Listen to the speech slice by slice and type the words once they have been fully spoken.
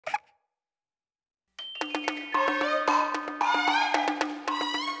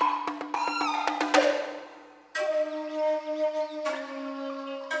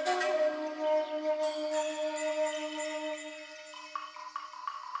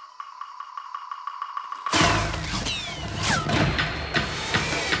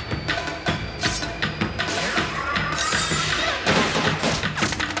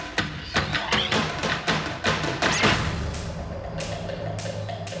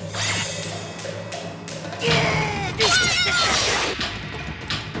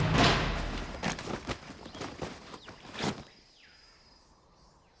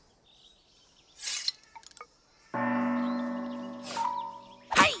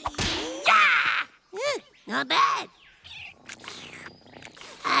Not bad.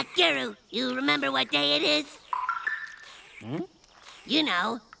 Garu, you remember what day it is? Hmm? You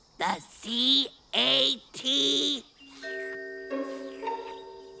know, the C-A-T.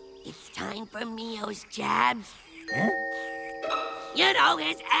 It's time for Mio's jabs. Huh? You know,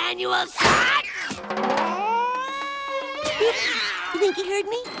 his annual shot! You think he heard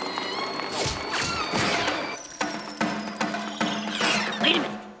me? Wait a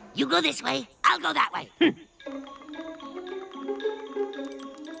minute. You go this way, I'll go that way.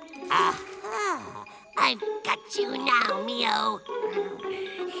 Aha! I've got you now, Mio.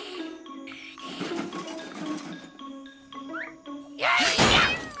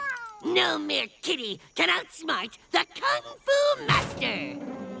 No mere kitty can outsmart the Kung Fu Master.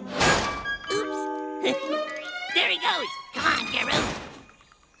 Oops. There he goes. Come on, Garu.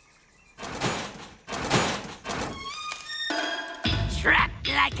 Trapped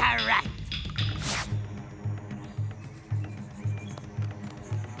like a rat.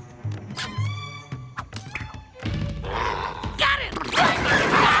 Got him!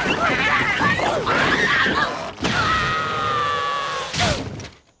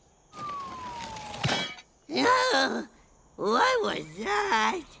 Oh, what was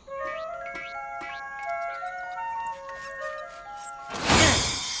that?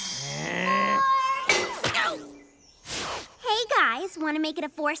 Hey guys, want to make it a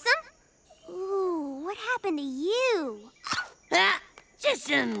foursome? Ooh, what happened to you? Just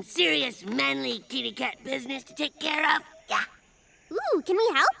some serious manly kitty cat business to take care of. Yeah. Ooh, can we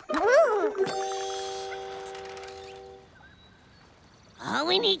help? All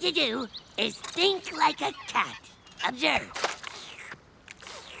we need to do is think like a cat. Observe.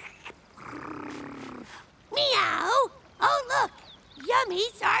 Meow! Oh, look! Yummy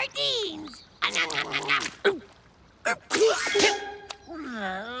sardines!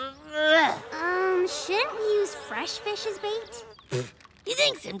 Shouldn't we use fresh fish as bait? You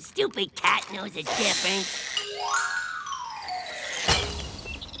think some stupid cat knows the difference?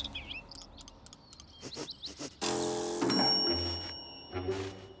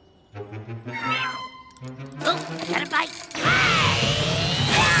 Oh, got a bite.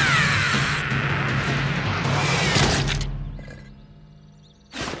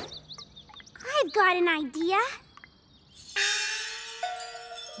 I've got an idea.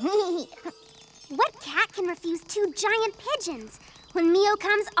 What cat can refuse two giant pigeons? When Mio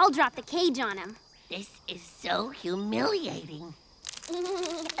comes, I'll drop the cage on him. This is so humiliating.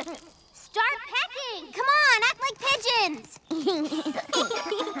 Start pecking! Come on, act like pigeons!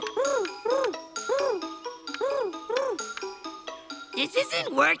 This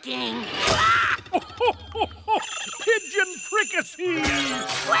isn't working. Pigeon fricassee!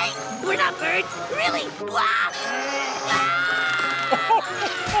 Wait, we're not birds. Really?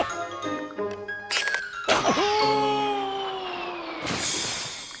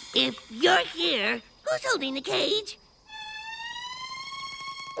 If you're here, who's holding the cage?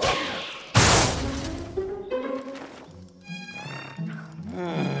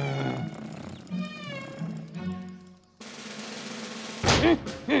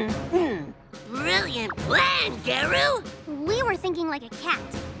 Brilliant plan, Garu! We were thinking like a cat,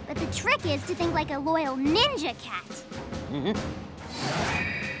 but the trick is to think like a loyal ninja cat.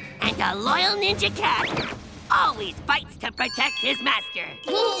 And a loyal ninja cat always fights to protect his master.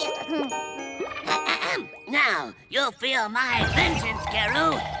 Now, you'll feel my vengeance,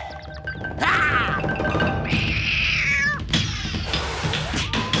 Garu. Ah!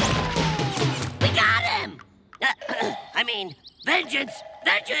 We got him! I mean, vengeance!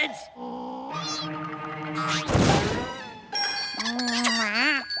 Vengeance!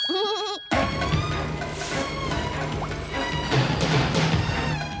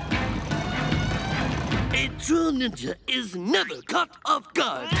 A true ninja is never caught off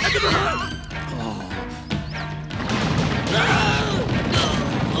guard.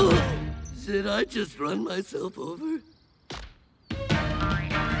 Did I just run myself over?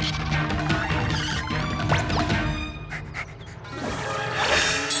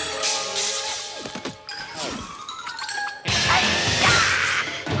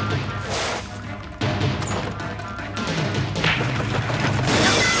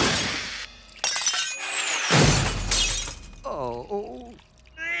 Oh.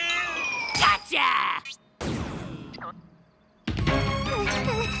 Gotcha!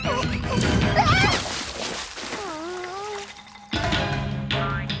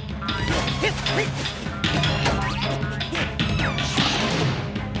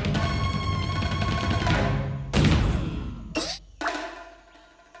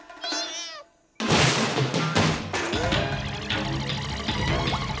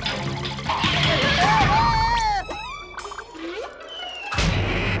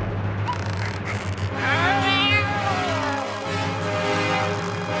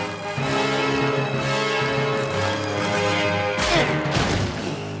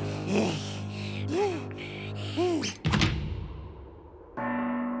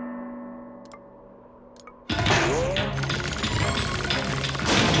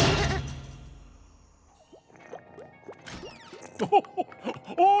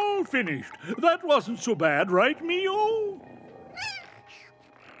 All finished. That wasn't so bad, right, Mio?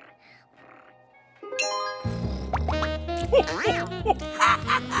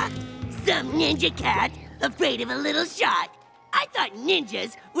 Some ninja cat afraid of a little shot. I thought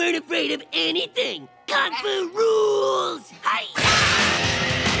ninjas weren't afraid of anything. Kung Fu rules!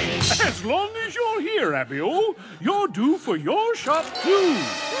 Hi-ya! As long as you're here, Abyo, you're due for your shot, too.